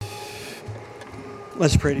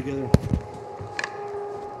Let's pray together.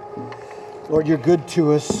 Lord, you're good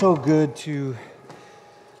to us, so good to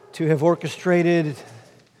have orchestrated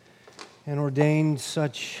and ordained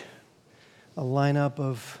such a lineup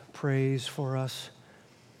of praise for us.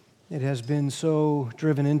 It has been so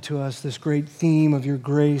driven into us, this great theme of your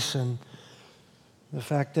grace and the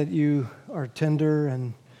fact that you are tender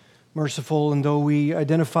and merciful, and though we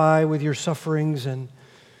identify with your sufferings and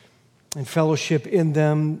fellowship in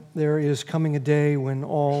them, there is coming a day when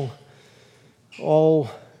all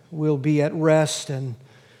will be at rest and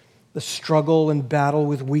the struggle and battle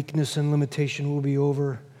with weakness and limitation will be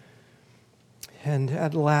over. And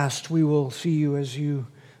at last we will see you as you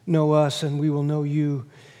know us, and we will know you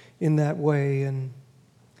in that way. And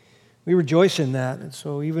we rejoice in that. And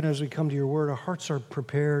so even as we come to your word, our hearts are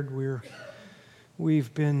prepared.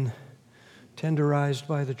 We've been tenderized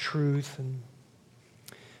by the truth. And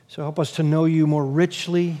so help us to know you more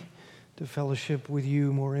richly, to fellowship with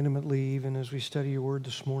you more intimately, even as we study your word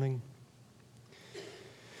this morning.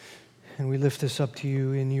 And we lift this up to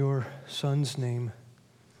you in your Son's name.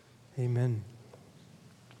 Amen.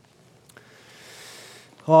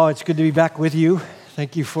 Oh, it's good to be back with you.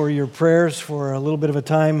 Thank you for your prayers, for a little bit of a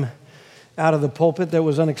time out of the pulpit that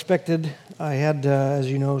was unexpected. I had,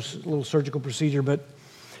 as you know, a little surgical procedure, but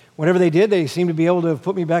whatever they did, they seemed to be able to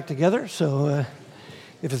put me back together. So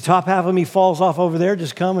if the top half of me falls off over there,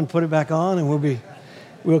 just come and put it back on, and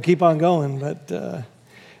we'll keep on going. But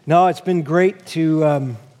no, it's been great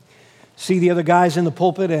to see the other guys in the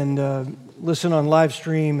pulpit and listen on live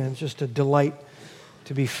stream, and it's just a delight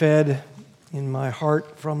to be fed in my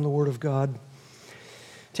heart from the Word of God.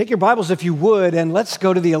 Take your Bibles, if you would, and let's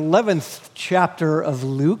go to the 11th chapter of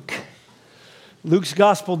Luke. Luke's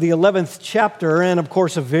Gospel, the 11th chapter, and of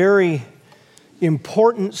course a very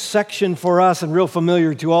important section for us and real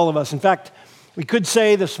familiar to all of us. In fact, we could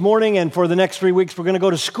say this morning and for the next 3 weeks we're going to go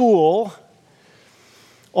to school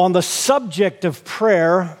on the subject of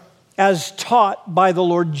prayer as taught by the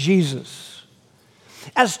Lord Jesus,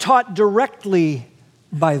 as taught directly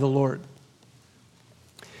by the Lord.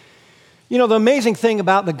 You know, the amazing thing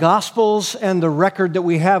about the Gospels and the record that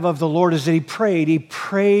we have of the Lord is that He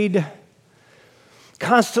prayed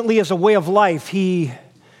constantly as a way of life. He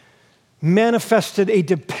manifested a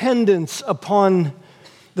dependence upon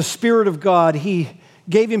the Spirit of God. He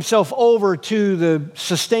gave Himself over to the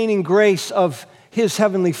sustaining grace of His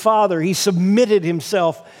Heavenly Father. He submitted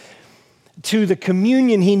Himself to the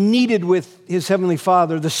communion He needed with His Heavenly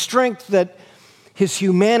Father, the strength that His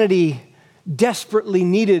humanity desperately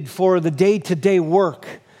needed for the day-to-day work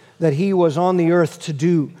that He was on the earth to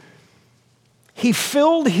do. He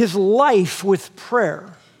filled His life with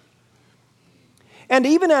prayer. And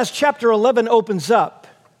even as chapter 11 opens up,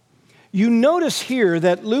 you notice here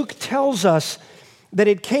that Luke tells us that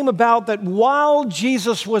it came about that while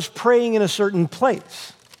Jesus was praying in a certain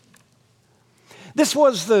place. This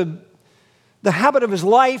was the habit of His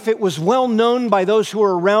life. It was well known by those who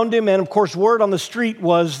were around Him. And of course, word on the street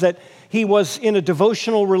was that He was in a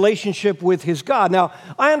devotional relationship with His God. Now,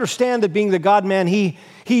 I understand that being the God-man, He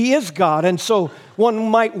is God. And so one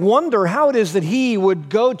might wonder how it is that He would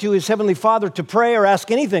go to His Heavenly Father to pray or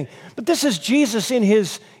ask anything. But this is Jesus in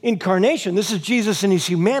His incarnation. This is Jesus in His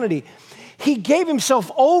humanity. He gave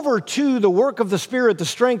Himself over to the work of the Spirit, the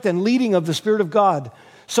strength and leading of the Spirit of God,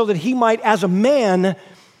 so that He might, as a man,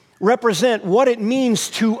 represent what it means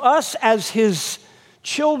to us as His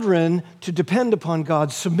children to depend upon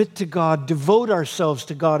God, submit to God, devote ourselves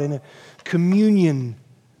to God in a communion.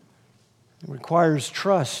 It requires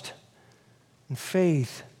trust and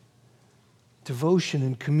faith, devotion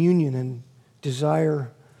and communion, and desire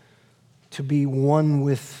to be one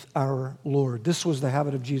with our Lord. This was the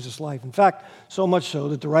habit of Jesus' life. In fact, so much so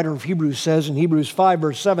that the writer of Hebrews says in Hebrews 5,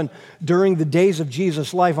 verse 7, during the days of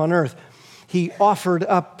Jesus' life on earth, He offered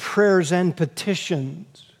up prayers and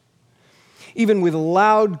petitions, even with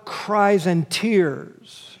loud cries and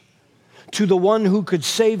tears, to the one who could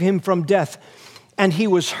save Him from death. And He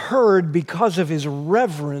was heard because of His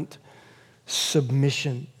reverent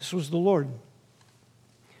submission. This was the Lord.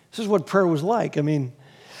 This is what prayer was like. I mean,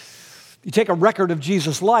 you take a record of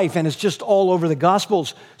Jesus' life and it's just all over the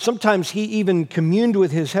Gospels. Sometimes He even communed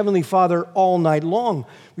with His Heavenly Father all night long.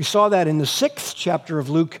 We saw that in the 6th chapter of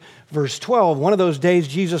Luke, verse 12. One of those days,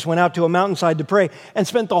 Jesus went out to a mountainside to pray and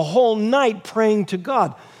spent the whole night praying to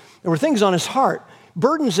God. There were things on His heart,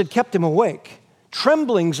 burdens that kept Him awake,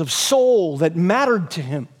 tremblings of soul that mattered to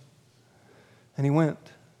Him. And He went.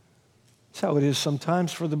 That's how it is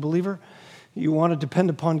sometimes for the believer. You want to depend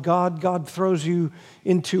upon God. God throws you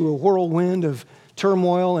into a whirlwind of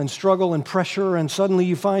turmoil and struggle and pressure, and suddenly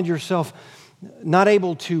you find yourself not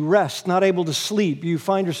able to rest, not able to sleep. You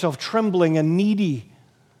find yourself trembling and needy.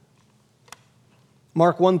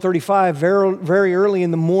 Mark 1:35, very early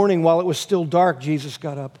in the morning, while it was still dark, Jesus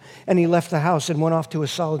got up and he left the house and went off to a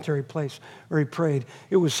solitary place where he prayed.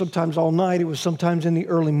 It was sometimes all night. It was sometimes in the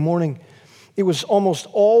early morning. It was almost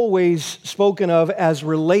always spoken of as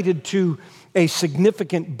related to a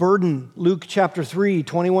significant burden. Luke chapter 3,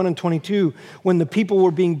 21 and 22, when the people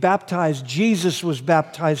were being baptized, Jesus was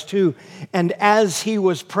baptized too. And as he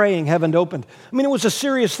was praying, heaven opened. I mean, it was a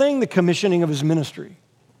serious thing, the commissioning of his ministry,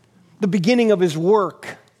 the beginning of his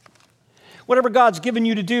work. Whatever God's given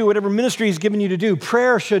you to do, whatever ministry he's given you to do,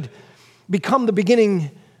 prayer should become the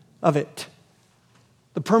beginning of it,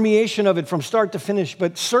 the permeation of it from start to finish,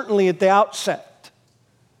 but certainly at the outset.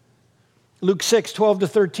 Luke 6, 12 to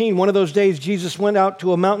 13, one of those days Jesus went out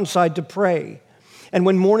to a mountainside to pray. And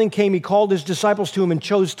when morning came, he called his disciples to him and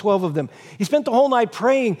chose 12 of them. He spent the whole night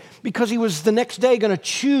praying because he was the next day going to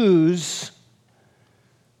choose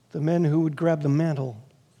the men who would grab the mantle.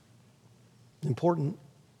 Important.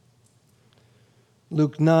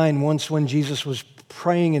 Luke 9, once when Jesus was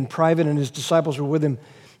praying in private and his disciples were with him,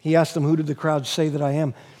 he asked them, "Who did the crowd say that I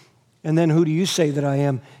am? And then who do you say that I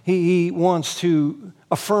am?" He wants to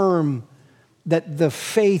affirm that the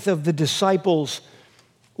faith of the disciples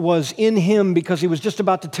was in him because he was just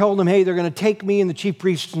about to tell them, hey, they're going to take me and the chief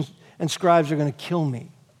priests and scribes are going to kill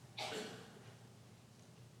me.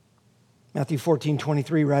 Matthew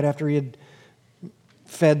 14:23, right after he had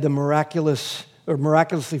fed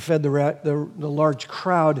miraculously fed the large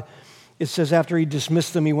crowd, it says after he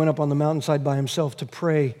dismissed them, he went up on the mountainside by himself to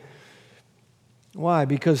pray. Why?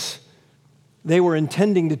 Because they were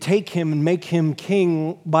intending to take him and make him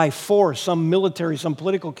king by force, some military, some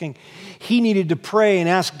political king. He needed to pray and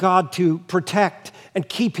ask God to protect and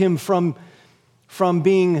keep him from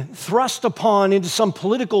being thrust upon into some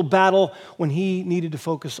political battle when he needed to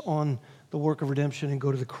focus on the work of redemption and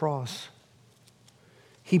go to the cross.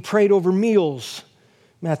 He prayed over meals,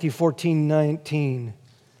 Matthew 14:19.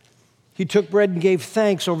 He took bread and gave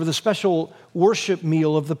thanks over the special worship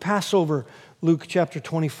meal of the Passover, Luke chapter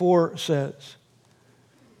 24 says.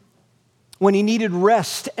 When he needed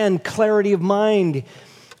rest and clarity of mind,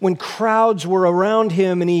 when crowds were around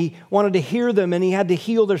him and he wanted to hear them and he had to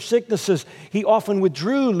heal their sicknesses, he often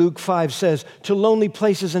withdrew, Luke 5 says, to lonely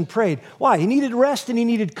places and prayed. Why? He needed rest and he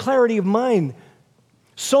needed clarity of mind.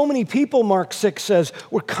 So many people, Mark 6 says,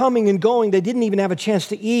 were coming and going. They didn't even have a chance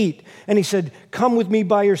to eat. And he said, come with me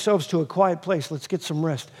by yourselves to a quiet place. Let's get some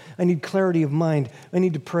rest. I need clarity of mind. I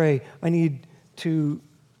need to pray. I need to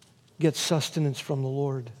get sustenance from the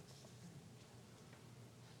Lord.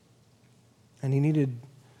 And he needed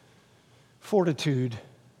fortitude,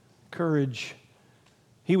 courage.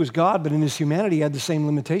 He was God, but in his humanity, he had the same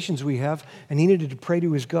limitations we have. And he needed to pray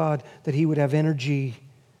to his God that he would have energy,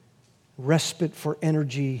 respite for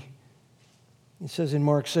energy. It says in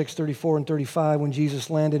Mark 6, 34 and 35, when Jesus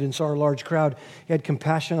landed and saw a large crowd, he had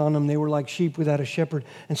compassion on them. They were like sheep without a shepherd.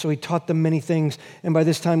 And so he taught them many things. And by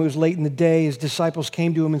this time it was late in the day. His disciples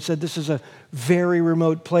came to him and said, this is a very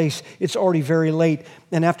remote place. It's already very late.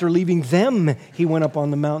 And after leaving them, he went up on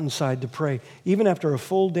the mountainside to pray. Even after a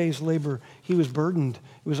full day's labor, he was burdened.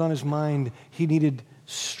 It was on his mind. He needed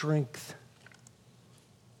strength.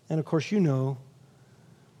 And of course, you know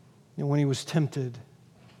when he was tempted,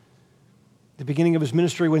 the beginning of his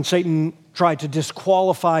ministry, when Satan tried to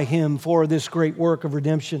disqualify him for this great work of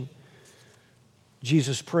redemption,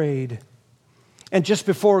 Jesus prayed. And just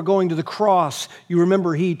before going to the cross, you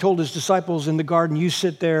remember he told his disciples in the garden, you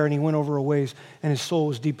sit there, and he went over a ways, and his soul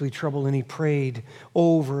was deeply troubled, and he prayed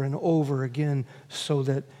over and over again so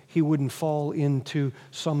that he wouldn't fall into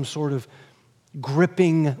some sort of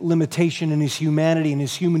gripping limitation in his humanity and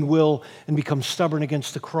his human will and become stubborn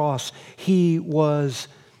against the cross. He was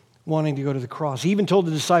wanting to go to the cross. He even told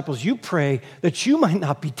the disciples, you pray that you might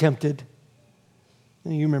not be tempted.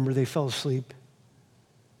 And you remember they fell asleep.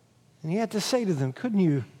 And he had to say to them, couldn't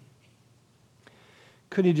you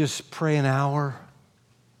just pray an hour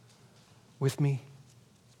with me?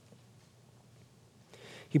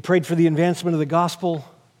 He prayed for the advancement of the gospel.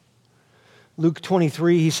 Luke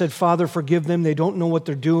 23, he said, Father, forgive them. They don't know what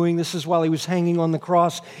they're doing. This is while he was hanging on the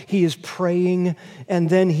cross. He is praying. And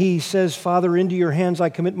then he says, Father, into your hands I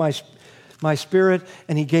commit my spirit.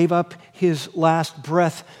 And he gave up his last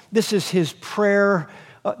breath. This is his prayer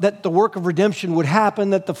that the work of redemption would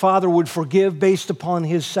happen, that the Father would forgive based upon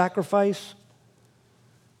his sacrifice.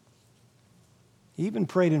 He even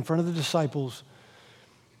prayed in front of the disciples,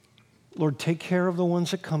 Lord, take care of the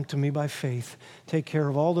ones that come to me by faith. Take care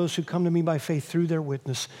of all those who come to me by faith through their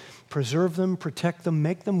witness. Preserve them, protect them,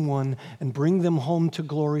 make them one, and bring them home to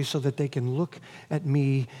glory so that they can look at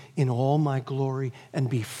me in all my glory and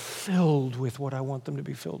be filled with what I want them to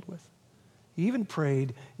be filled with. He even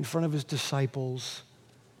prayed in front of his disciples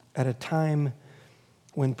at a time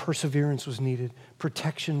when perseverance was needed,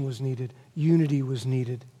 protection was needed, unity was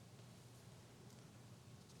needed.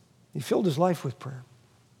 He filled his life with prayer.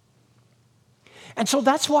 And so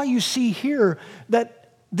that's why you see here that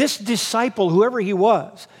this disciple, whoever he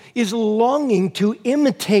was, is longing to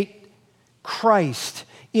imitate Christ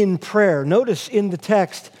in prayer. Notice in the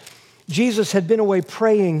text, Jesus had been away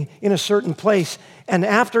praying in a certain place, and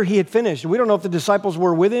after he had finished, we don't know if the disciples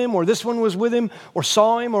were with him, or this one was with him, or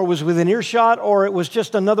saw him, or was within earshot, or it was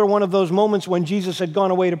just another one of those moments when Jesus had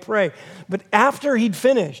gone away to pray. But after he'd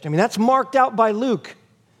finished, that's marked out by Luke.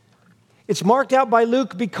 It's marked out by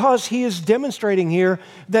Luke because he is demonstrating here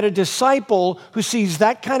that a disciple who sees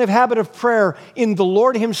that kind of habit of prayer in the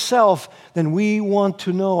Lord himself, then we want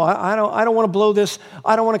to know. I don't want to blow this.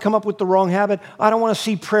 I don't want to come up with the wrong habit. I don't want to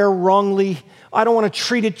see prayer wrongly. I don't want to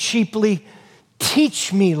treat it cheaply.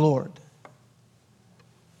 Teach me, Lord,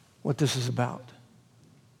 what this is about.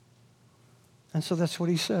 And so that's what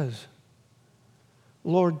he says.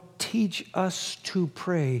 Lord, teach us to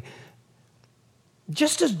pray.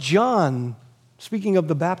 Just as John, speaking of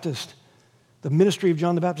the Baptist, the ministry of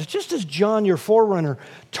John the Baptist, just as John, your forerunner,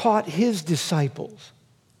 taught his disciples.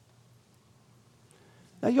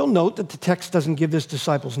 Now you'll note that the text doesn't give this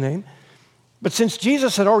disciple's name, but since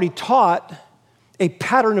Jesus had already taught a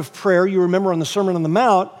pattern of prayer, you remember on the Sermon on the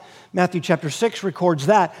Mount, Matthew chapter 6 records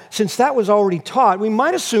that. Since that was already taught, we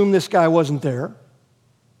might assume this guy wasn't there.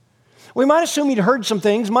 We might assume he'd heard some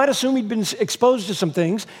things, might assume he'd been exposed to some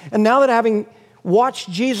things, and now that having watched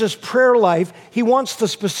Jesus' prayer life, he wants the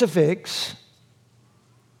specifics.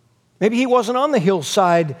 Maybe he wasn't on the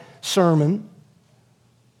hillside sermon.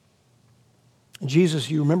 Jesus,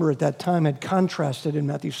 you remember at that time, had contrasted in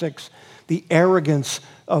Matthew 6 the arrogance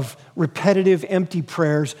of repetitive, empty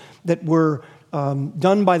prayers that were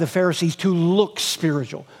done by the Pharisees to look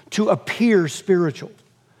spiritual, to appear spiritual.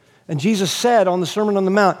 And Jesus said on the Sermon on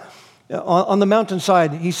the Mount, on the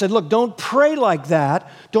mountainside, he said, look, don't pray like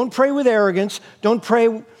that. Don't pray with arrogance. Don't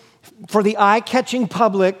pray for the eye-catching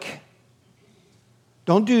public.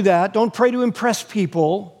 Don't do that. Don't pray to impress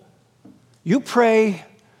people. You pray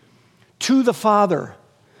to the Father.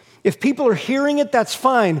 If people are hearing it, that's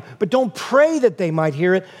fine, but don't pray that they might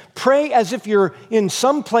hear it. Pray as if you're in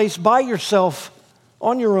some place by yourself,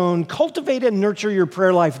 on your own. Cultivate and nurture your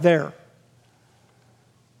prayer life there.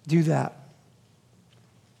 Do that.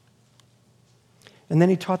 And then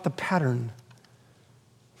he taught the pattern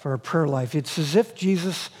for a prayer life. It's as if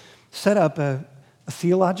Jesus set up a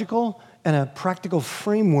theological and a practical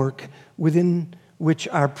framework within which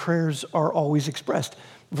our prayers are always expressed.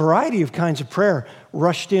 Variety of kinds of prayer.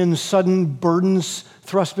 Rushed in, sudden burdens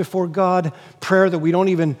thrust before God. Prayer that we don't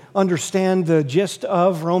even understand the gist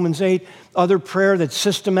of, Romans 8. Other prayer that's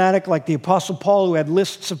systematic, like the Apostle Paul, who had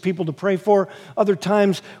lists of people to pray for. Other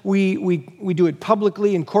times we do it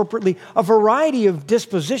publicly and corporately. A variety of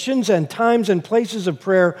dispositions and times and places of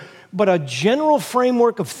prayer, but a general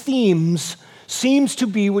framework of themes seems to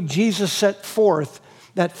be what Jesus set forth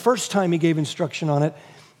that first time he gave instruction on it,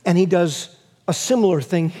 and he does a similar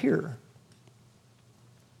thing here.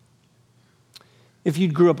 If you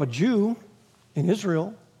grew up a Jew in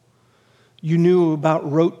Israel, you knew about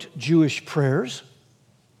rote Jewish prayers.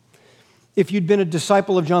 If you'd been a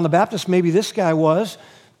disciple of John the Baptist, maybe this guy was.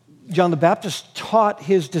 John the Baptist taught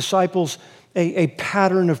his disciples a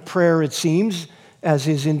pattern of prayer, it seems, as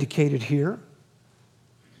is indicated here.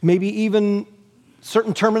 Maybe even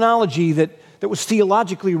certain terminology that was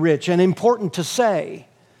theologically rich and important to say.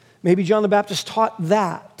 Maybe John the Baptist taught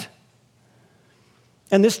that.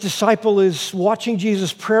 And this disciple is watching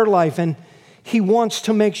Jesus' prayer life, and he wants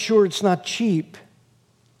to make sure it's not cheap.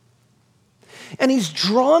 And he's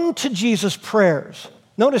drawn to Jesus' prayers.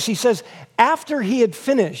 Notice he says, after he had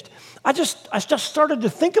finished, I just started to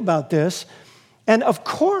think about this, and of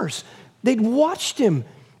course, they'd watched him,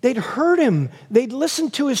 they'd heard him, they'd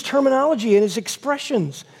listened to his terminology and his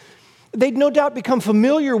expressions. They'd no doubt become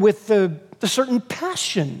familiar with the certain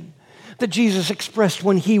passion that Jesus expressed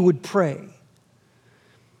when he would pray.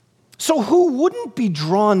 So who wouldn't be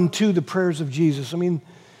drawn to the prayers of Jesus? I mean,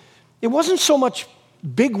 it wasn't so much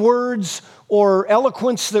big words or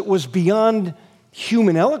eloquence that was beyond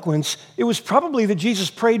human eloquence. It was probably that Jesus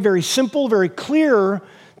prayed very simple, very clear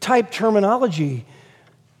type terminology.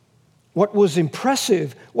 What was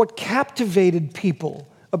impressive, what captivated people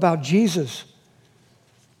about Jesus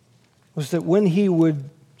was that when he would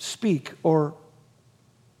speak, or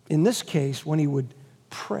in this case, when he would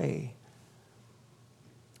pray,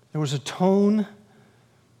 there was a tone,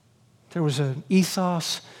 there was an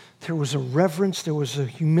ethos, there was a reverence, there was a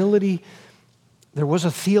humility, there was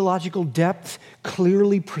a theological depth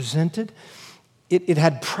clearly presented. It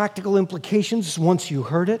had practical implications once you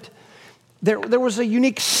heard it. There was a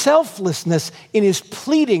unique selflessness in his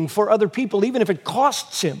pleading for other people, even if it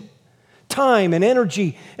costs him time and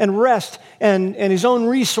energy and rest and his own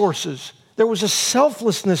resources. There was a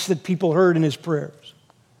selflessness that people heard in his prayers.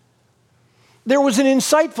 There was an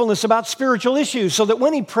insightfulness about spiritual issues, so that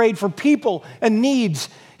when he prayed for people and needs,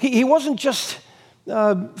 he wasn't just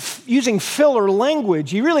using filler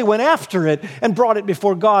language. He really went after it and brought it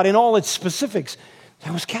before God in all its specifics.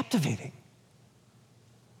 That was captivating.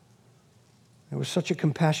 There was such a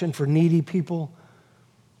compassion for needy people.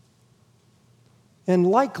 And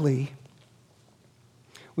likely,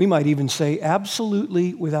 we might even say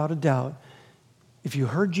absolutely without a doubt, if you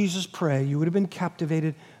heard Jesus pray, you would have been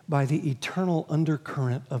captivated by the eternal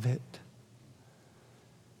undercurrent of it.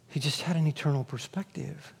 He just had an eternal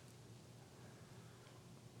perspective.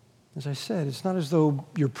 As I said, it's not as though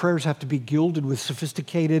your prayers have to be gilded with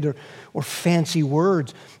sophisticated or fancy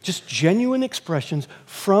words, just genuine expressions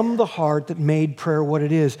from the heart that made prayer what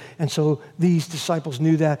it is. And so these disciples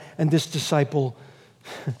knew that, and this disciple,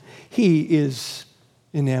 he is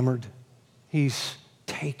enamored. He's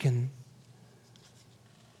taken.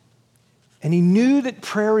 And he knew that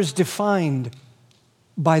prayer is defined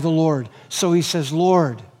by the Lord. So he says,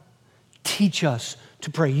 Lord, teach us to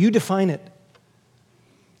pray. You define it.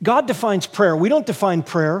 God defines prayer. We don't define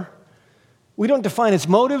prayer. We don't define its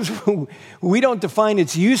motives. We don't define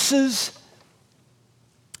its uses.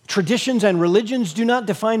 Traditions and religions do not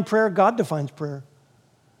define prayer. God defines prayer.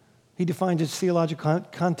 He defines its theological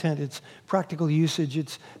content, its practical usage,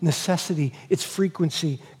 its necessity, its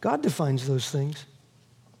frequency. God defines those things.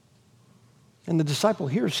 And the disciple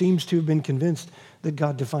here seems to have been convinced that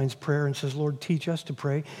God defines prayer and says, Lord, teach us to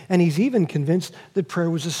pray. And he's even convinced that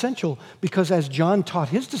prayer was essential because as John taught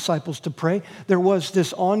his disciples to pray, there was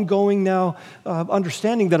this ongoing now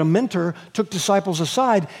understanding that a mentor took disciples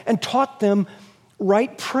aside and taught them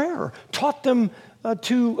right prayer, taught them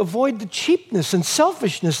to avoid the cheapness and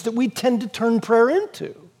selfishness that we tend to turn prayer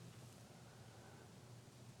into.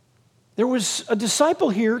 There was a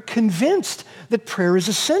disciple here convinced that prayer is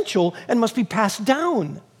essential and must be passed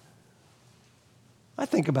down. I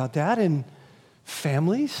think about that in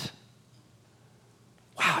families.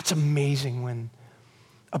 Wow, it's amazing when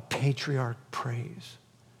a patriarch prays.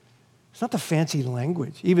 It's not the fancy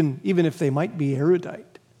language, even if they might be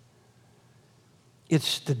erudite.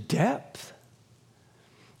 It's the depth.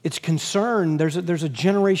 It's concern. There's a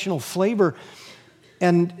generational flavor.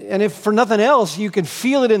 And if for nothing else, you can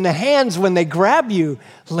feel it in the hands when they grab you.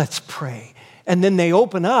 Let's pray. And then they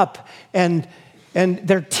open up and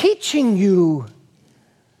they're teaching you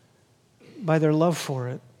by their love for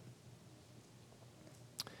it.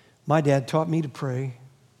 My dad taught me to pray.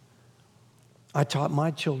 I taught my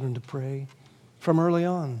children to pray from early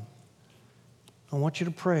on. I want you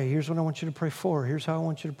to pray. Here's what I want you to pray for. Here's how I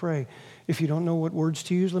want you to pray. If you don't know what words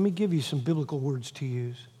to use, let me give you some biblical words to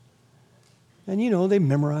use. And they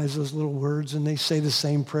memorize those little words and they say the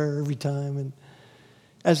same prayer every time. And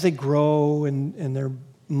as they grow and their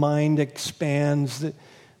mind expands,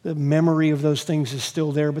 the memory of those things is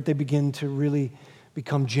still there, but they begin to really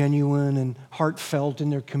become genuine and heartfelt in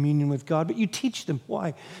their communion with God. But you teach them.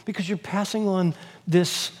 Why? Because you're passing on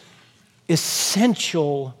this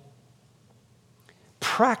essential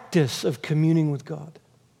practice of communing with God.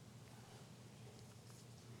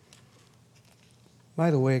 By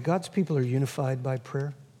the way, God's people are unified by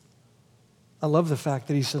prayer. I love the fact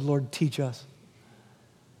that he said, Lord, teach us.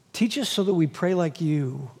 Teach us so that we pray like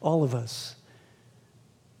you, all of us.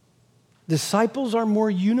 Disciples are more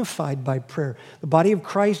unified by prayer. The body of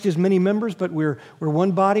Christ is many members, but we're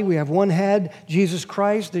one body. We have one head, Jesus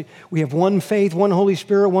Christ. We have one faith, one Holy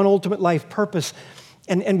Spirit, one ultimate life purpose.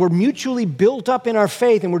 And we're mutually built up in our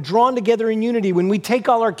faith, and we're drawn together in unity when we take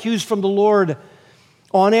all our cues from the Lord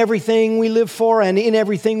on everything we live for and in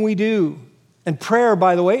everything we do. And prayer,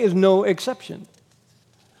 by the way, is no exception.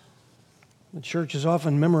 The church has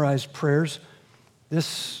often memorized prayers.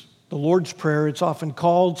 The Lord's Prayer, it's often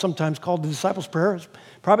sometimes called the disciples' prayer. It's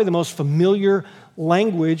probably the most familiar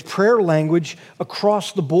language, prayer language,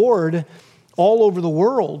 across the board, all over the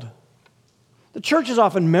world. The church has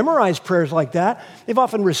often memorized prayers like that. They've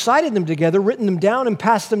often recited them together, written them down, and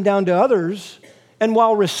passed them down to others. And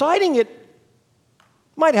while reciting it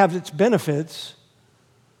might have its benefits,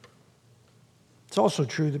 It's also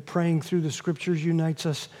true that praying through the Scriptures unites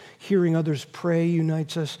us, hearing others pray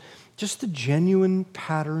unites us. Just the genuine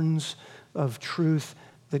patterns of truth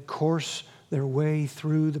that course their way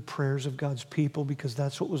through the prayers of God's people, because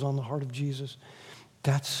that's what was on the heart of Jesus.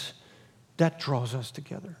 That draws us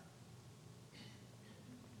together.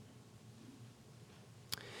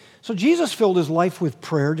 So Jesus filled his life with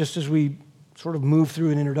prayer, just as we sort of move through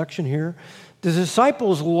an introduction here. The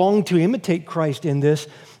disciples long to imitate Christ in this.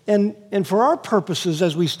 And for our purposes,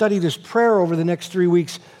 as we study this prayer over the next 3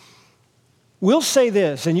 weeks, we'll say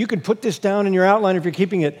this, and you can put this down in your outline if you're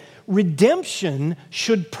keeping it. Redemption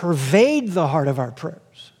should pervade the heart of our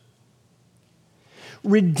prayers.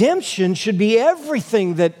 Redemption should be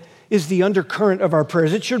everything that is the undercurrent of our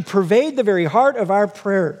prayers. It should pervade the very heart of our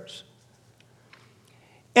prayers.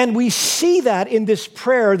 And we see that in this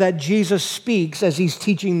prayer that Jesus speaks as he's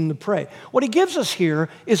teaching them to pray. What he gives us here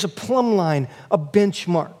is a plumb line, a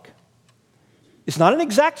benchmark. It's not an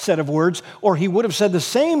exact set of words, or he would have said the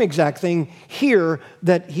same exact thing here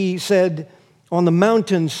that he said on the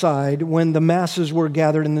mountainside when the masses were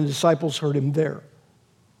gathered and the disciples heard him there.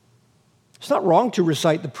 It's not wrong to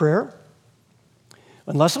recite the prayer,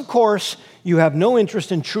 unless, of course, you have no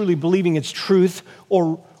interest in truly believing its truth,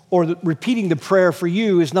 or repeating the prayer for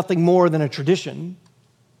you is nothing more than a tradition.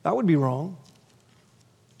 That would be wrong.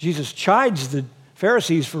 Jesus chides the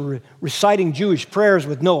Pharisees for reciting Jewish prayers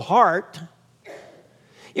with no heart.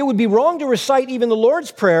 It would be wrong to recite even the Lord's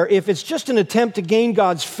Prayer if it's just an attempt to gain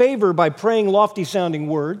God's favor by praying lofty-sounding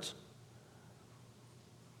words.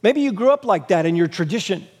 Maybe you grew up like that in your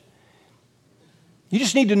tradition. You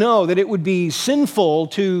just need to know that it would be sinful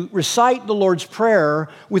to recite the Lord's Prayer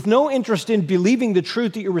with no interest in believing the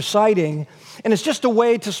truth that you're reciting, and it's just a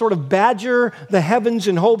way to sort of badger the heavens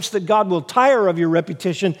in hopes that God will tire of your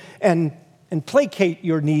repetition and placate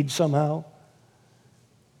your needs somehow.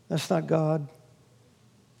 That's not God.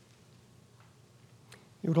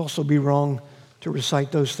 It would also be wrong to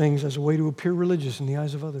recite those things as a way to appear religious in the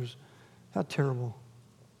eyes of others. How terrible.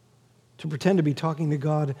 To pretend to be talking to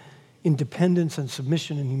God in dependence and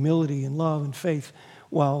submission and humility and love and faith,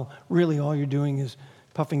 while really all you're doing is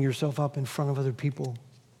puffing yourself up in front of other people.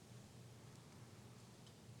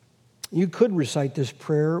 You could recite this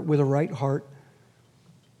prayer with a right heart,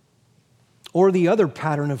 or the other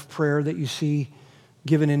pattern of prayer that you see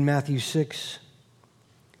given in Matthew 6.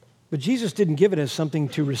 But Jesus didn't give it as something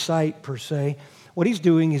to recite per se. What he's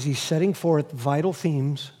doing is he's setting forth vital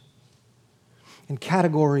themes and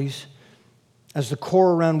categories as the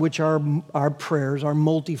core around which our prayers, our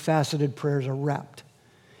multifaceted prayers, are wrapped.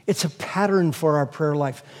 It's a pattern for our prayer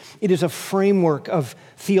life. It is a framework of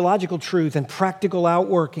theological truth and practical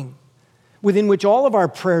outworking within which all of our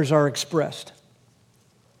prayers are expressed.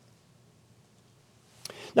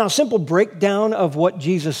 Now, a simple breakdown of what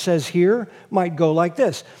Jesus says here might go like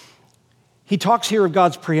this. He talks here of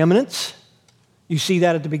God's preeminence. You see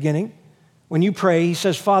that at the beginning. When you pray, he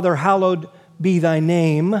says, Father, hallowed be thy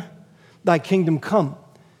name, thy kingdom come.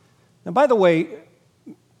 Now, by the way,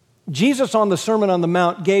 Jesus on the Sermon on the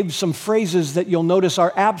Mount gave some phrases that you'll notice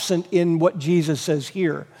are absent in what Jesus says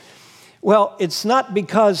here. Well, it's not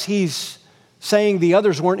because he's saying the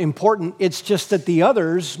others weren't important. It's just that the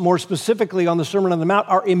others, more specifically on the Sermon on the Mount,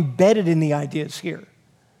 are embedded in the ideas here.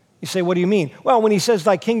 You say, what do you mean? Well, when he says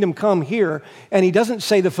thy kingdom come here, and he doesn't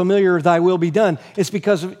say the familiar thy will be done, it's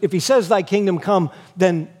because if he says thy kingdom come,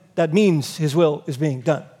 then that means his will is being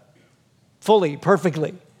done fully,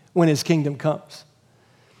 perfectly, when his kingdom comes.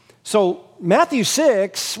 So Matthew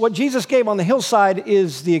 6, what Jesus gave on the hillside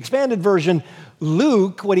is the expanded version.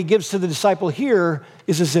 Luke, what he gives to the disciple here,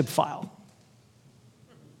 is a zip file,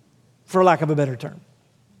 for lack of a better term.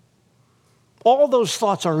 All those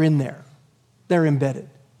thoughts are in there. They're embedded.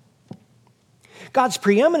 God's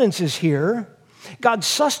preeminence is here. God's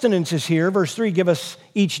sustenance is here. Verse 3, give us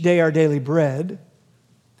each day our daily bread.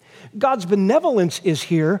 God's benevolence is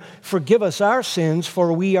here. Forgive us our sins,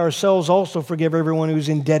 for we ourselves also forgive everyone who's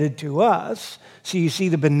indebted to us. So you see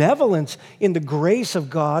the benevolence in the grace of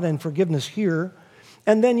God and forgiveness here.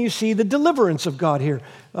 And then you see the deliverance of God here.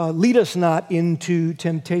 Lead us not into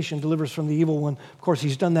temptation. Deliver us from the evil one. Of course,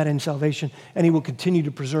 he's done that in salvation, and he will continue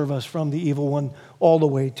to preserve us from the evil one all the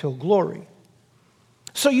way till glory.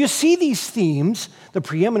 So you see these themes, the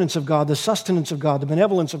preeminence of God, the sustenance of God, the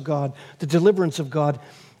benevolence of God, the deliverance of God,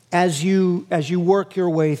 as you work your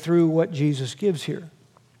way through what Jesus gives here.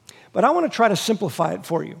 But I want to try to simplify it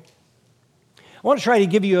for you. I want to try to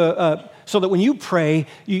give you so that when you pray,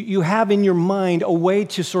 you have in your mind a way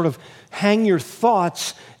to sort of hang your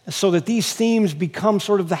thoughts so that these themes become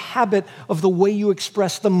sort of the habit of the way you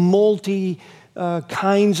express the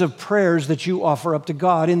kinds of prayers that you offer up to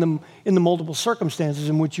God in the multiple circumstances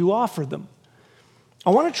in which you offer them. I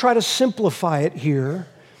want to try to simplify it here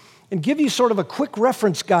and give you sort of a quick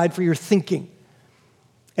reference guide for your thinking.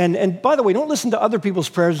 And by the way, don't listen to other people's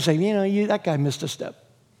prayers and say, that guy missed a step.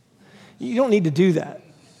 You don't need to do that.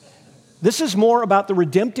 This is more about the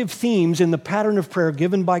redemptive themes in the pattern of prayer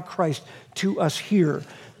given by Christ to us here.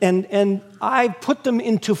 And I put them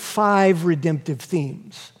into 5 redemptive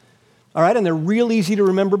themes. All right, and they're real easy to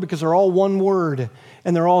remember because they're all one word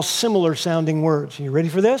and they're all similar sounding words. Are you ready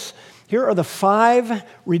for this? Here are the 5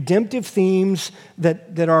 redemptive themes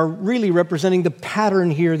that are really representing the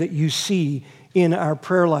pattern here that you see in our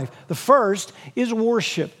prayer life. The first is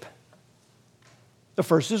worship. The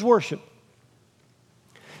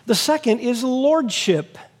second is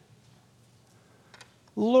lordship.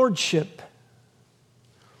 Lordship.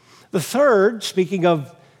 The third, speaking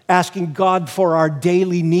of asking God for our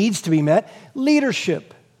daily needs to be met,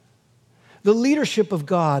 leadership. The leadership of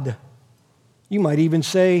God. You might even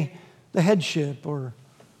say the headship or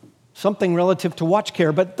something relative to watch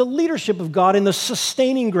care, but the leadership of God in the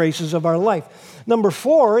sustaining graces of our life. Number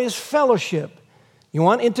 4 is fellowship. You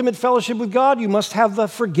want intimate fellowship with God? You must have the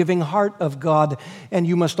forgiving heart of God, and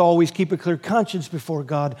you must always keep a clear conscience before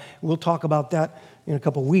God. We'll talk about that in a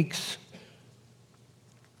couple weeks.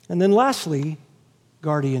 And then lastly,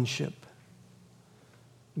 guardianship.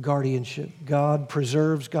 Guardianship. God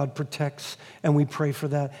preserves, God protects, and we pray for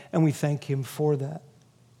that, and we thank Him for that.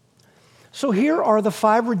 So here are the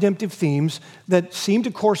 5 redemptive themes that seem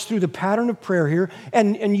to course through the pattern of prayer here,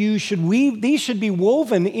 and these should be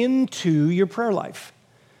woven into your prayer life,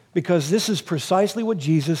 because this is precisely what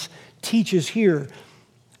Jesus teaches here.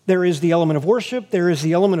 There is the element of worship, there is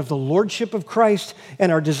the element of the lordship of Christ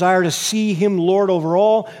and our desire to see Him Lord over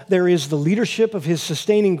all. There is the leadership of His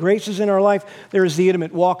sustaining graces in our life. There is the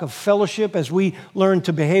intimate walk of fellowship as we learn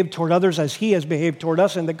to behave toward others as He has behaved toward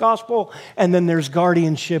us in the gospel. And then there's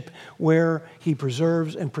guardianship where He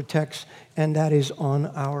preserves and protects, and that is on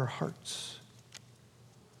our hearts.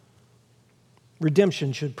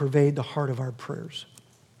 Redemption should pervade the heart of our prayers.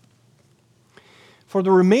 For the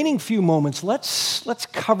remaining few moments, let's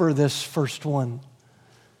cover this first one,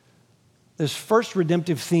 this first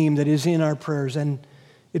redemptive theme that is in our prayers. And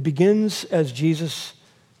it begins as Jesus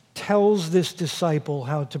tells this disciple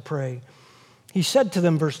how to pray. He said to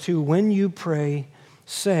them, verse 2, "When you pray,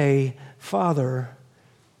 say, 'Father,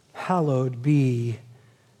 hallowed be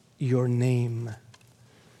your name.'"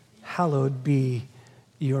 Hallowed be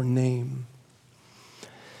your name.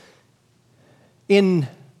 In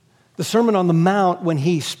the Sermon on the Mount, when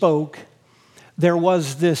He spoke, there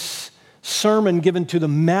was this sermon given to the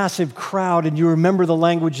massive crowd, and you remember the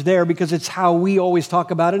language there because it's how we always talk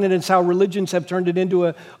about it, and it's how religions have turned it into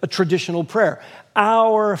a traditional prayer.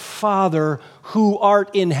 Our Father who art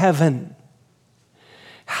in heaven,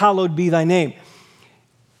 hallowed be thy name.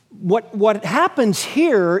 What happens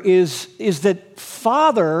here is that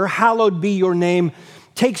Father, hallowed be your name,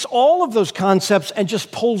 takes all of those concepts and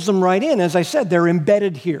just pulls them right in. As I said, they're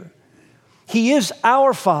embedded here. He is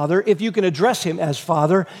our Father, if you can address Him as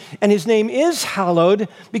Father, and His name is hallowed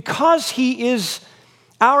because He is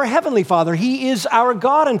our Heavenly Father. He is our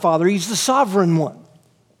God and Father. He's the sovereign one.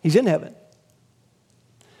 He's in heaven.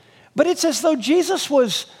 But it's as though Jesus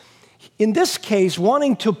was, in this case,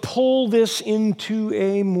 wanting to pull this into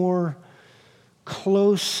a more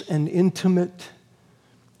close and intimate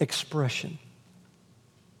expression.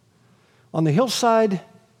 On the hillside,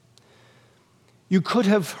 you could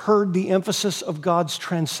have heard the emphasis of God's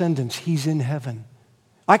transcendence. He's in heaven.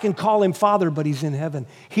 I can call Him Father, but He's in heaven.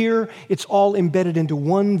 Here, it's all embedded into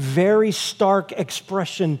one very stark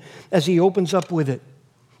expression as He opens up with it.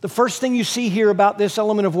 The first thing you see here about this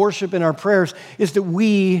element of worship in our prayers is that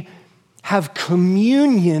we have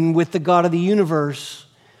communion with the God of the universe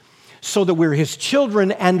so that we're His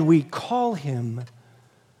children and we call Him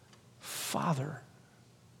Father.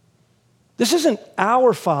 This isn't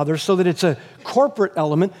our Father so that it's a corporate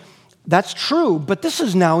element. That's true, but this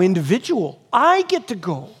is now individual. I get to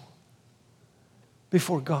go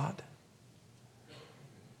before God.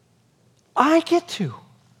 I'm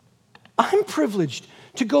privileged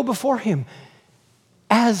to go before Him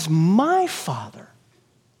as my Father.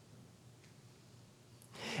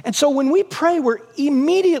 And so when we pray, we're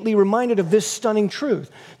immediately reminded of this stunning truth,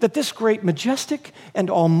 that this great, majestic, and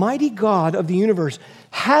almighty God of the universe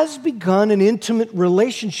has begun an intimate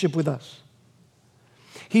relationship with us.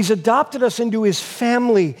 He's adopted us into His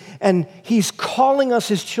family, and He's calling us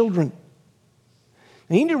His children.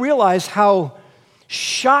 And you need to realize how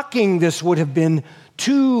shocking this would have been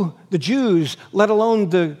to the Jews, let alone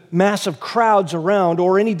the massive crowds around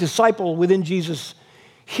or any disciple within Jesus'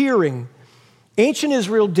 hearing. Ancient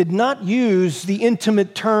Israel did not use the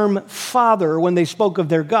intimate term Father when they spoke of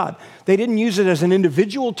their God. They didn't use it as an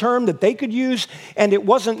individual term that they could use, and it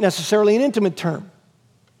wasn't necessarily an intimate term.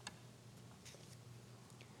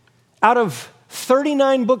 Out of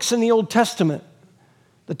 39 books in the Old Testament,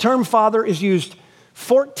 the term Father is used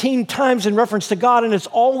 14 times in reference to God, and it's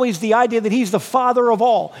always the idea that He's the Father of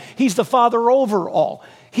all. He's the Father over all.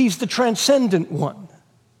 He's the transcendent one.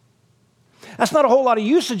 That's not a whole lot of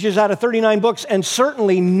usages out of 39 books, and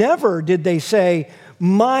certainly never did they say,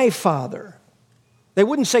 my Father. They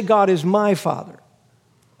wouldn't say God is my Father.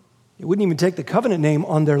 They wouldn't even take the covenant name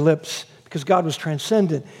on their lips because God was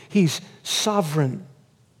transcendent. He's sovereign.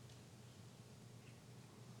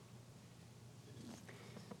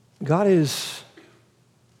 God is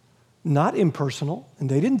not impersonal, and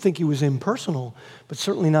they didn't think He was impersonal, but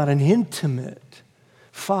certainly not an intimate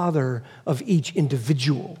Father of each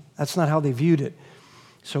individual. That's not how they viewed it.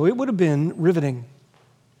 So it would have been riveting,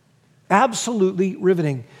 absolutely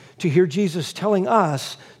riveting, to hear Jesus telling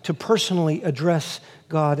us to personally address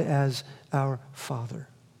God as our Father.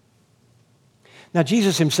 Now,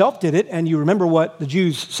 Jesus Himself did it, and you remember what the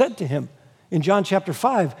Jews said to Him in John chapter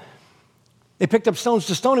 5. They picked up stones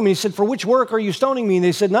to stone Him, and He said, for which work are you stoning me? And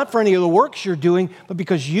they said, not for any of the works you're doing, but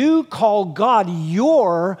because you call God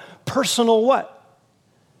your personal what?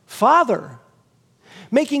 Father.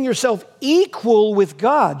 Making yourself equal with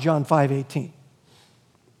God, John 5:18.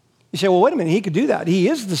 You say, well, wait a minute, He could do that. He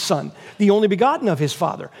is the Son, the only begotten of His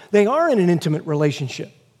Father. They are in an intimate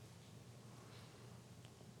relationship.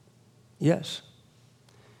 Yes.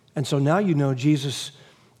 And so now you know Jesus'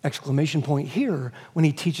 exclamation point here when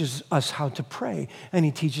He teaches us how to pray, and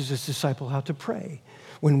He teaches His disciple how to pray.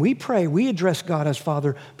 When we pray, we address God as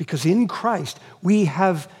Father because in Christ we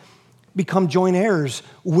have become joint heirs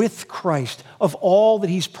with Christ of all that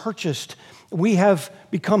He's purchased. We have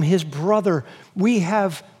become His brother. We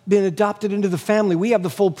have been adopted into the family. We have the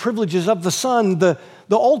full privileges of the Son, the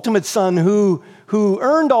ultimate Son who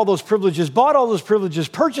earned all those privileges, bought all those privileges,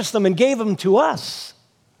 purchased them, and gave them to us.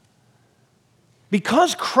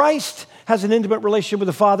 Because Christ has an intimate relationship with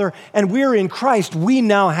the Father and we're in Christ, we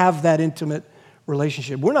now have that intimate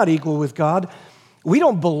relationship. We're not equal with God. We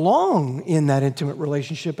don't belong in that intimate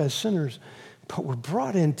relationship as sinners, but we're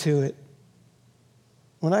brought into it.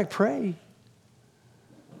 When I pray,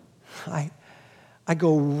 I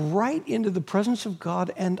go right into the presence of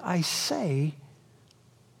God and I say,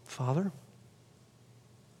 Father,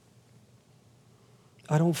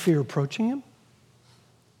 I don't fear approaching Him.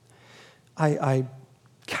 I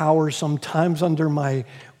cower sometimes under my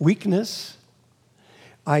weakness.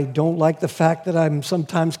 I don't like the fact that I'm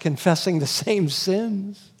sometimes confessing the same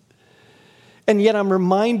sins. And yet I'm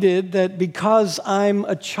reminded that because I'm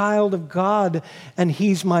a child of God and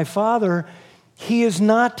He's my Father, He is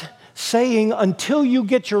not saying, until you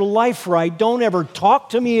get your life right, don't ever talk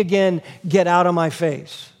to me again, get out of my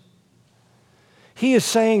face. He is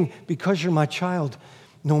saying, because you're my child,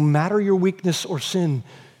 no matter your weakness or sin,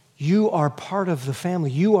 you are part of the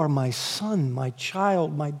family. You are my son, my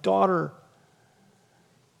child, my daughter.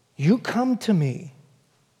 You come to me.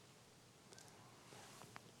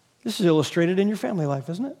 This is illustrated in your family life,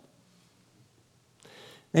 isn't it?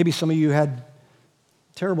 Maybe some of you had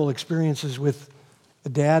terrible experiences with a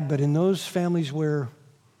dad, but in those families where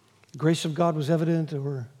the grace of God was evident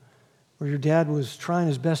or where your dad was trying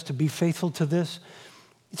his best to be faithful to this,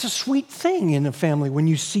 it's a sweet thing in a family when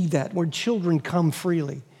you see that, where children come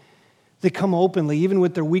freely. They come openly, even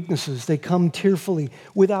with their weaknesses. They come tearfully,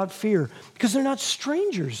 without fear, because they're not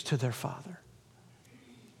strangers to their Father.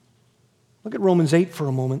 Look at Romans 8 for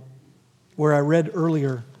a moment, where I read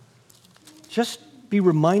earlier. Just be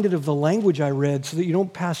reminded of the language I read so that you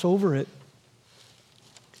don't pass over it.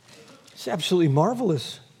 It's absolutely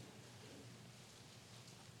marvelous.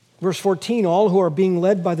 Verse 14, all who are being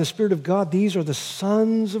led by the Spirit of God, these are the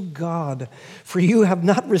sons of God. For you have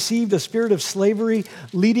not received a spirit of slavery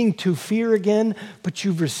leading to fear again, but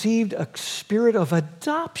you've received a spirit of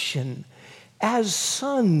adoption as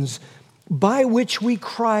sons, by which we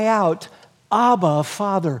cry out, Abba,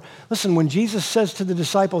 Father. Listen, when Jesus says to the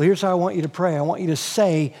disciple, here's how I want you to pray. I want you to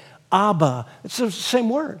say, Abba. It's the same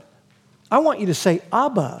word. I want you to say,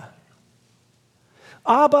 Abba.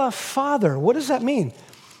 Abba, Father. What does that mean?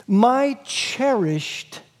 My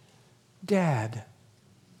cherished dad.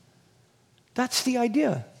 That's the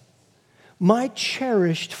idea. My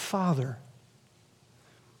cherished Father.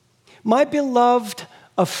 My beloved,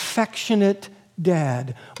 affectionate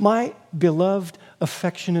dad. My beloved,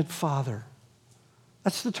 affectionate Father.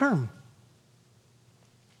 That's the term.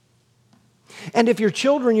 And if you're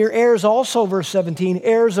children, you're heirs also, verse 17,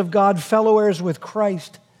 heirs of God, fellow heirs with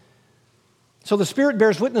Christ. So the Spirit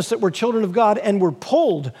bears witness that we're children of God, and we're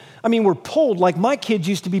pulled. We're pulled like my kids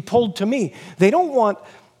used to be pulled to me. They don't want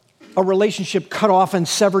a relationship cut off and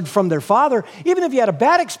severed from their father. Even if you had a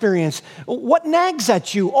bad experience, what nags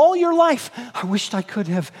at you all your life? I wished I could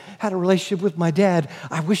have had a relationship with my dad.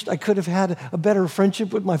 I wished I could have had a better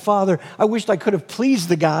friendship with my father. I wished I could have pleased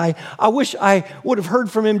the guy. I wish I would have heard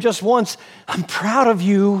from him just once. I'm proud of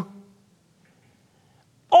you.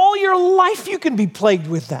 All your life you can be plagued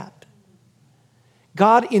with that.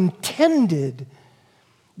 God intended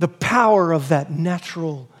the power of that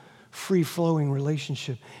natural, free-flowing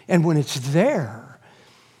relationship. And when it's there,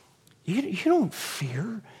 you don't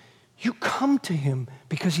fear. You come to him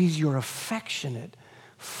because he's your affectionate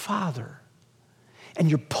Father. And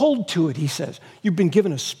you're pulled to it, he says. You've been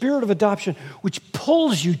given a spirit of adoption which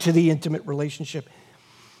pulls you to the intimate relationship,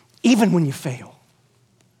 even when you fail.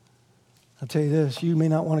 I'll tell you this, you may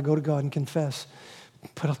not want to go to God and confess,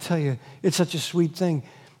 but I'll tell you, it's such a sweet thing.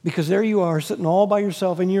 Because there you are, sitting all by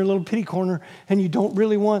yourself in your little pity corner, and you don't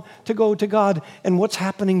really want to go to God. And what's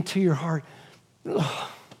happening to your heart? Ugh,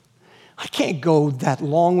 I can't go that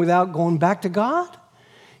long without going back to God.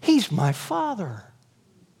 He's my Father.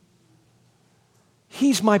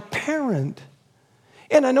 He's my parent.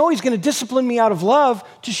 And I know he's going to discipline me out of love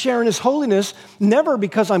to share in his holiness, never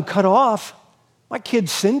because I'm cut off. My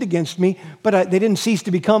kids sinned against me, but they didn't cease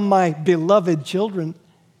to become my beloved children.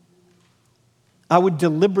 I would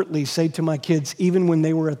deliberately say to my kids, even when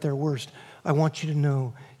they were at their worst, I want you to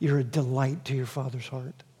know you're a delight to your Father's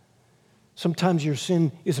heart. Sometimes your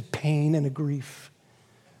sin is a pain and a grief,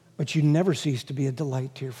 but you never cease to be a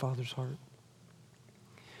delight to your Father's heart.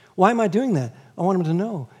 Why am I doing that? I want them to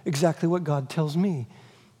know exactly what God tells me.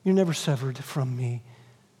 You're never severed from me.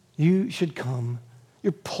 You should come.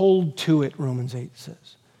 You're pulled to it, Romans 8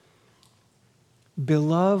 says.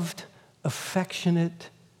 Beloved, affectionate,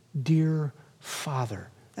 dear Father.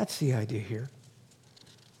 That's the idea here.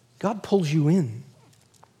 God pulls you in.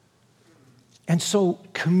 And so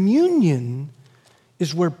communion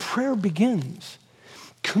is where prayer begins.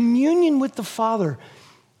 Communion with the Father,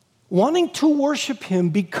 wanting to worship him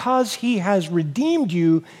because he has redeemed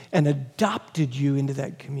you and adopted you into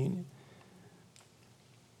that communion.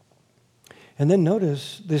 And then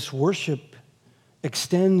notice this worship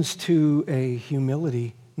extends to a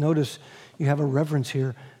humility. Notice you have a reverence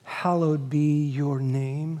here. Hallowed be your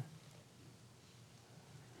name.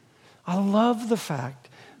 I love the fact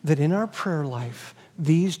that in our prayer life,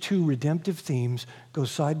 these two redemptive themes go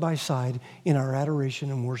side by side in our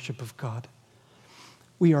adoration and worship of God.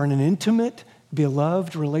 We are in an intimate,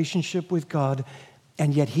 beloved relationship with God,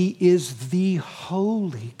 and yet he is the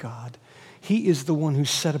holy God. He is the one who's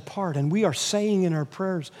set apart. And we are saying in our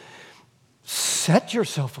prayers, set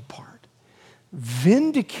yourself apart.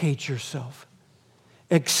 Vindicate yourself.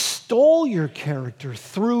 Extol your character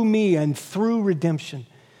through me and through redemption.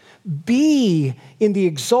 Be in the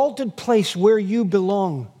exalted place where you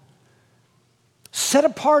belong. Set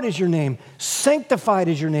apart is your name. Sanctified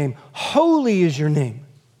is your name. Holy is your name.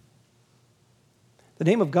 The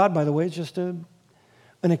name of God, by the way, is just an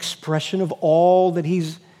expression of all that he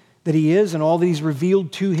is and all that he's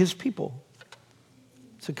revealed to his people.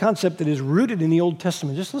 It's a concept that is rooted in the Old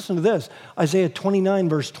Testament. Just listen to this. Isaiah 29,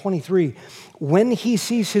 verse 23. When he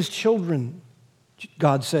sees his children,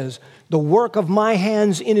 God says, the work of my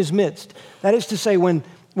hands in his midst. That is to say, when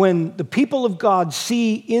the people of God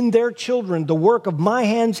see in their children the work of my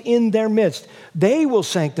hands in their midst, they will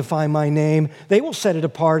sanctify my name. They will set it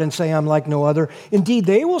apart and say, I'm like no other. Indeed,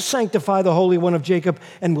 they will sanctify the Holy One of Jacob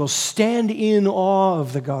and will stand in awe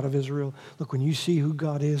of the God of Israel. Look, when you see who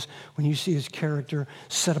God is, when you see his character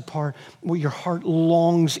set apart, well, your heart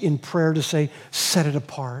longs in prayer to say, set it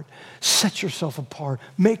apart. Set yourself apart.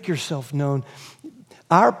 Make yourself known.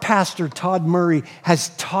 Our pastor, Todd Murray, has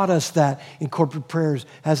taught us that in corporate prayers,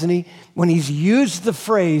 hasn't he? When he's used the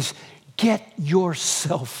phrase, get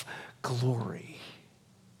yourself glory.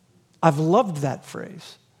 I've loved that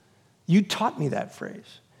phrase. You taught me that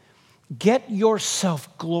phrase. Get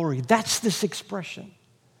yourself glory. That's this expression.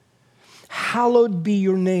 Hallowed be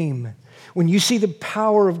your name. When you see the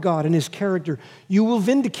power of God and his character, you will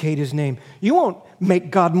vindicate his name. You won't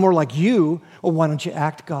make God more like you. Well, why don't you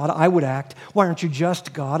act, God? I would act. Why aren't you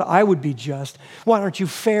just, God? I would be just. Why aren't you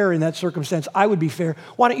fair in that circumstance? I would be fair.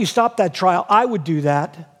 Why don't you stop that trial? I would do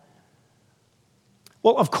that.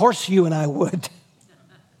 Well, of course you and I would.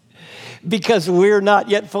 Because we're not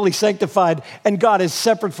yet fully sanctified and God is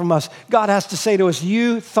separate from us. God has to say to us,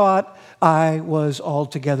 you thought I was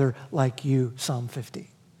altogether like you, Psalm 50.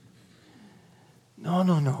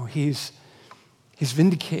 No. He's He's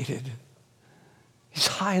vindicated. He's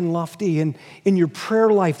high and lofty. And in your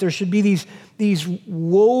prayer life, there should be these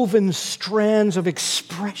woven strands of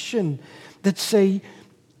expression that say,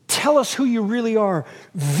 tell us who you really are.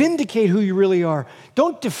 Vindicate who you really are.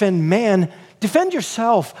 Don't defend man. Defend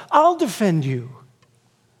yourself. I'll defend you.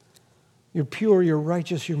 You're pure, you're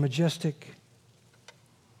righteous, you're majestic.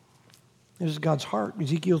 This is God's heart.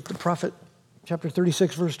 Ezekiel the prophet, chapter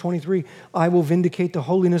 36, verse 23, I will vindicate the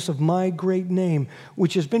holiness of my great name,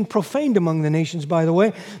 which has been profaned among the nations, by the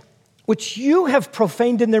way, which you have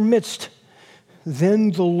profaned in their midst.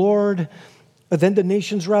 Then the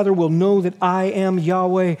nations will know that I am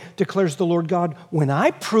Yahweh, declares the Lord God, when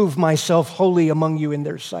I prove myself holy among you in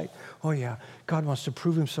their sight. Oh yeah, God wants to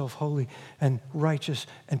prove himself holy and righteous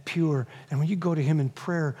and pure. And when you go to him in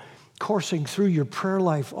prayer, coursing through your prayer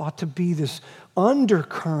life ought to be this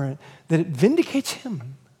undercurrent that it vindicates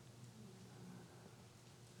him.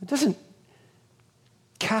 It doesn't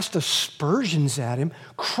cast aspersions at him.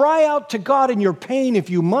 Cry out to God in your pain if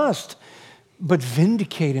you must, but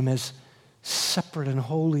vindicate him as separate and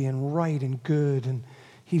holy and right and good, and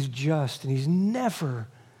he's just, and he's never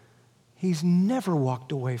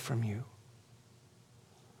walked away from you.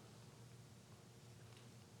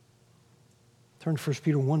 Turn to 1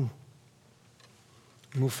 Peter 1,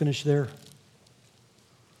 and we'll finish there.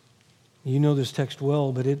 You know this text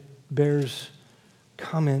well, but it bears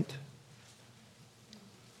comment.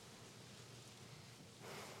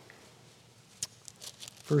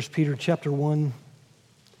 1 Peter chapter 1.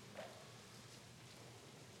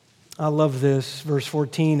 I love this, verse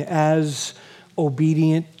 14. As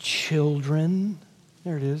obedient children,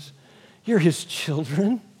 there it is, you're his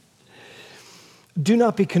children. Do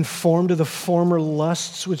not be conformed to the former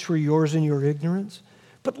lusts which were yours in your ignorance,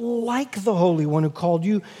 but like the Holy One who called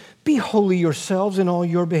you, be holy yourselves in all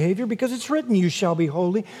your behavior, because it's written, you shall be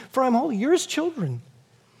holy, for I'm holy. You're his children.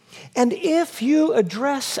 And if you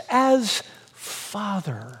address as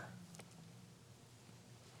Father,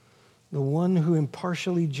 the one who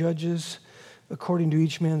impartially judges according to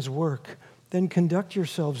each man's work, then conduct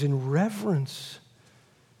yourselves in reverence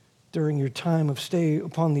during your time of stay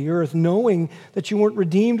upon the earth, knowing that you weren't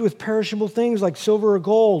redeemed with perishable things like silver or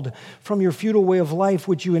gold from your futile way of life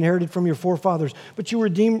which you inherited from your forefathers, but you were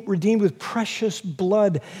redeemed with precious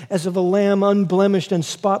blood as of a lamb, unblemished and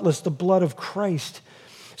spotless, the blood of Christ.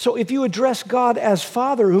 So if you address God as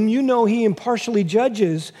Father, whom you know he impartially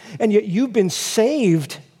judges, and yet you've been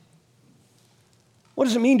saved, what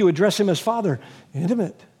does it mean to address him as Father?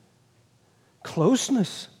 Intimate,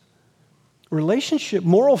 closeness, relationship,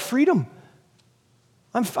 moral freedom.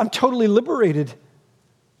 I'm totally liberated.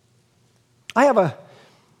 I have a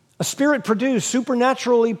spirit-produced,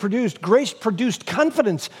 supernaturally produced, grace-produced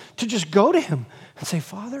confidence to just go to him and say,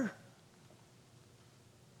 Father,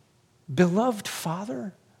 beloved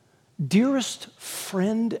Father, dearest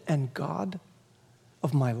friend and God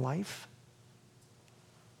of my life.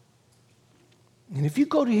 And if you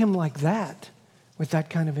go to him like that, with that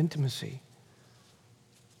kind of intimacy,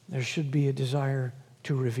 there should be a desire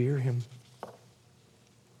to revere him.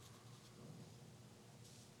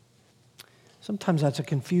 Sometimes that's a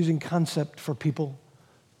confusing concept for people.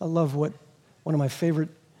 I love what one of my favorite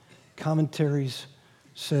commentaries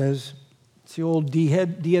says. It's the old D.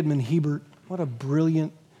 Edmond Hebert. What a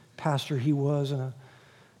brilliant pastor he was, and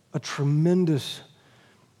a tremendous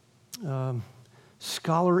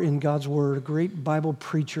scholar in God's Word, a great Bible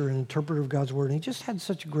preacher and interpreter of God's Word. And he just had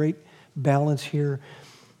such great balance here.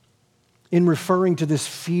 In referring to this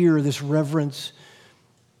fear, this reverence,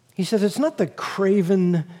 he says it's not the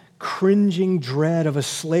craven, cringing dread of a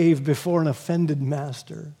slave before an offended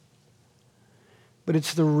master, but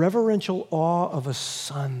it's the reverential awe of a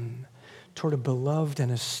son toward a beloved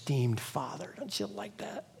and esteemed father. Don't you like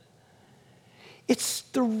that? It's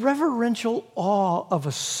the reverential awe of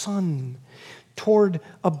a son toward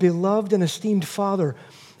a beloved and esteemed father.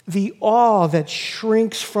 The awe that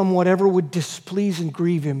shrinks from whatever would displease and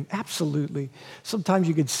grieve him. Absolutely. Sometimes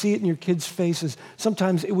you could see it in your kids' faces.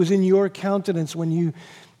 Sometimes it was in your countenance when you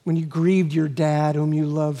grieved your dad whom you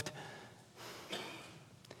loved.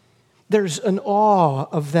 There's an awe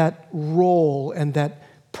of that role and that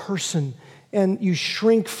person, and you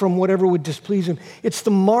shrink from whatever would displease him. It's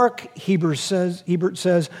the mark, Hebert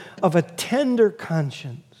says, of a tender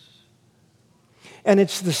conscience. And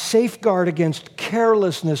it's the safeguard against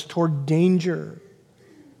carelessness toward danger.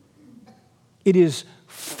 It is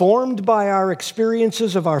formed by our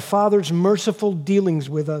experiences of our Father's merciful dealings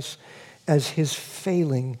with us as his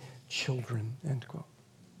failing children. End quote.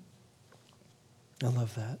 I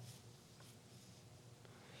love that.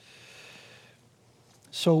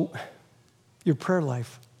 So, your prayer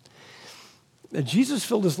life. Jesus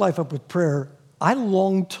filled his life up with prayer. I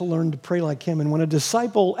long to learn to pray like him. And when a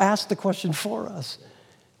disciple asked the question for us,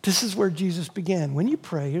 this is where Jesus began. When you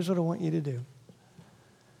pray, here's what I want you to do.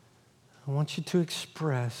 I want you to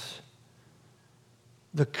express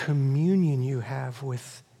the communion you have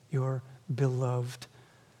with your beloved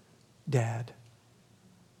Dad,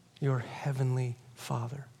 your heavenly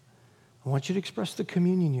Father. I want you to express the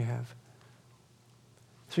communion you have.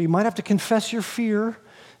 So you might have to confess your fear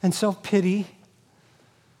and self-pity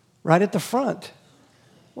right at the front.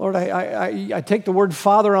 Lord, I take the word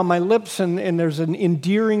Father on my lips, and there's an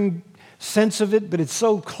endearing sense of it, but it's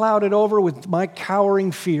so clouded over with my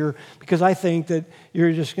cowering fear because I think that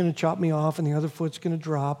you're just going to chop me off and the other foot's going to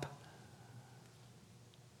drop.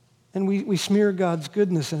 And we smear God's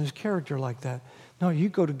goodness and his character like that. No, you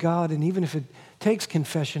go to God, and even if it takes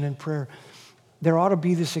confession and prayer, there ought to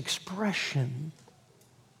be this expression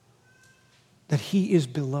that he is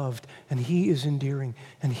beloved, and he is endearing,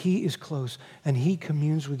 and he is close, and he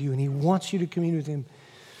communes with you, and he wants you to commune with him.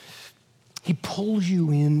 He pulls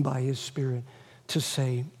you in by his Spirit to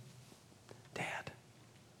say, Dad,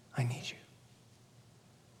 I need you.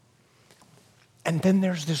 And then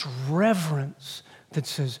there's this reverence that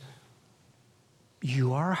says,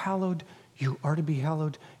 you are hallowed, you are to be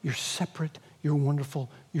hallowed, you're separate, you're wonderful,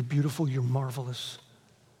 you're beautiful, you're marvelous,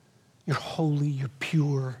 you're holy, you're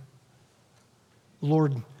pure.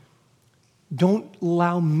 Lord, don't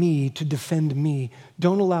allow me to defend me.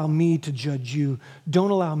 Don't allow me to judge you.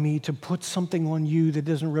 Don't allow me to put something on you that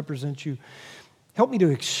doesn't represent you. Help me to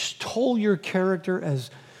extol your character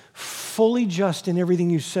as fully just in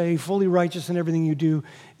everything you say, fully righteous in everything you do.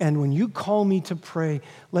 And when you call me to pray,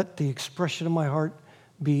 let the expression of my heart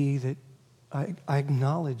be that I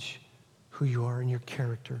acknowledge who you are and your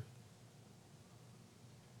character.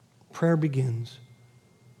 Prayer begins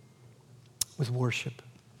with worship.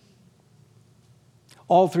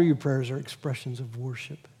 All three of your prayers are expressions of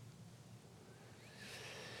worship.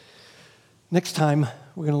 Next time,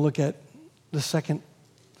 we're going to look at the second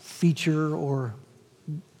feature or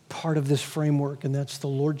part of this framework, and that's the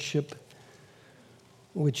lordship,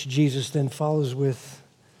 which Jesus then follows with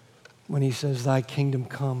when he says, thy kingdom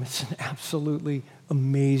come. It's an absolutely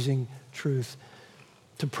amazing truth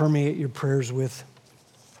to permeate your prayers with.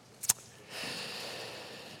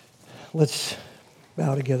 Let's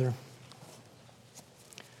bow together.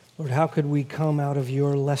 Lord, how could we come out of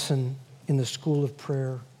your lesson in the school of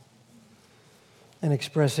prayer and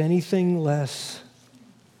express anything less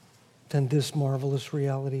than this marvelous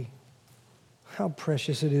reality? How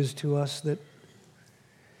precious it is to us that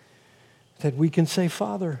we can say,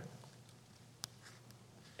 Father,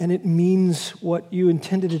 and it means what you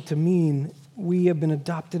intended it to mean. We have been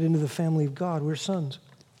adopted into the family of God. We're sons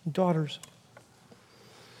and daughters.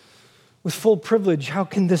 With full privilege, how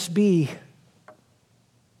can this be?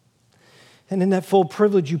 And in that full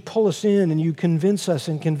privilege, you pull us in and you convince us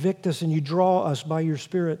and convict us and you draw us by your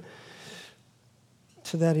Spirit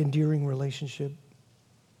to that endearing relationship.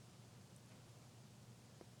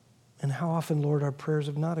 And how often, Lord, our prayers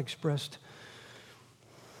have not expressed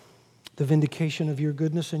the vindication of your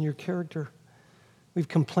goodness and your character. We've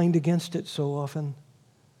complained against it so often.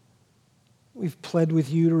 We've pled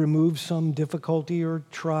with you to remove some difficulty or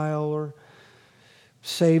trial or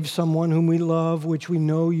save someone whom we love, which we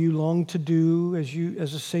know you long to do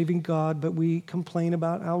as a saving God, but we complain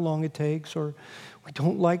about how long it takes, or we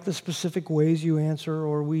don't like the specific ways you answer,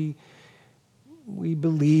 or we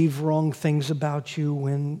believe wrong things about you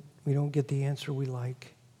when we don't get the answer we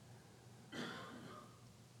like.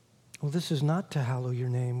 Well, this is not to hallow your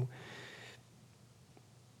name.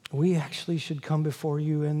 We actually should come before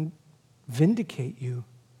you and vindicate you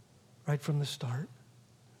right from the start.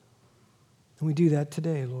 And we do that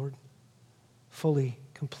today, Lord, fully,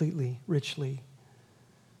 completely, richly.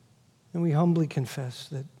 And we humbly confess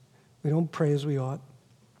that we don't pray as we ought.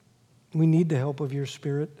 We need the help of your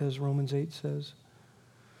Spirit, as Romans 8 says,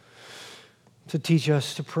 to teach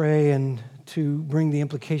us to pray and to bring the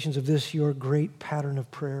implications of this, your great pattern of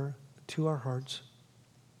prayer, to our hearts.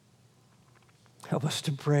 Help us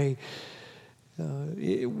to pray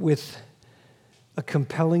with a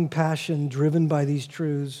compelling passion driven by these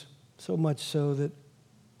truths, so much so that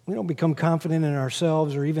we don't become confident in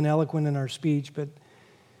ourselves or even eloquent in our speech, but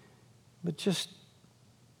just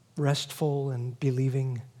restful and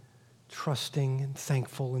believing, trusting and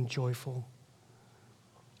thankful and joyful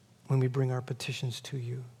when we bring our petitions to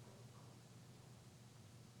you.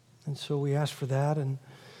 And so we ask for that, and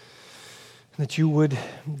that you would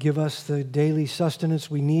give us the daily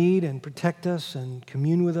sustenance we need and protect us and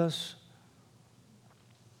commune with us.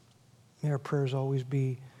 May our prayers always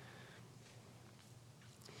be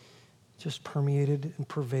just permeated and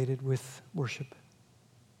pervaded with worship.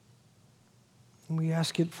 And we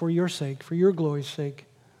ask it for your sake, for your glory's sake,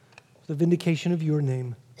 the vindication of your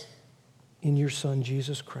name in your Son,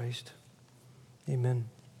 Jesus Christ. Amen.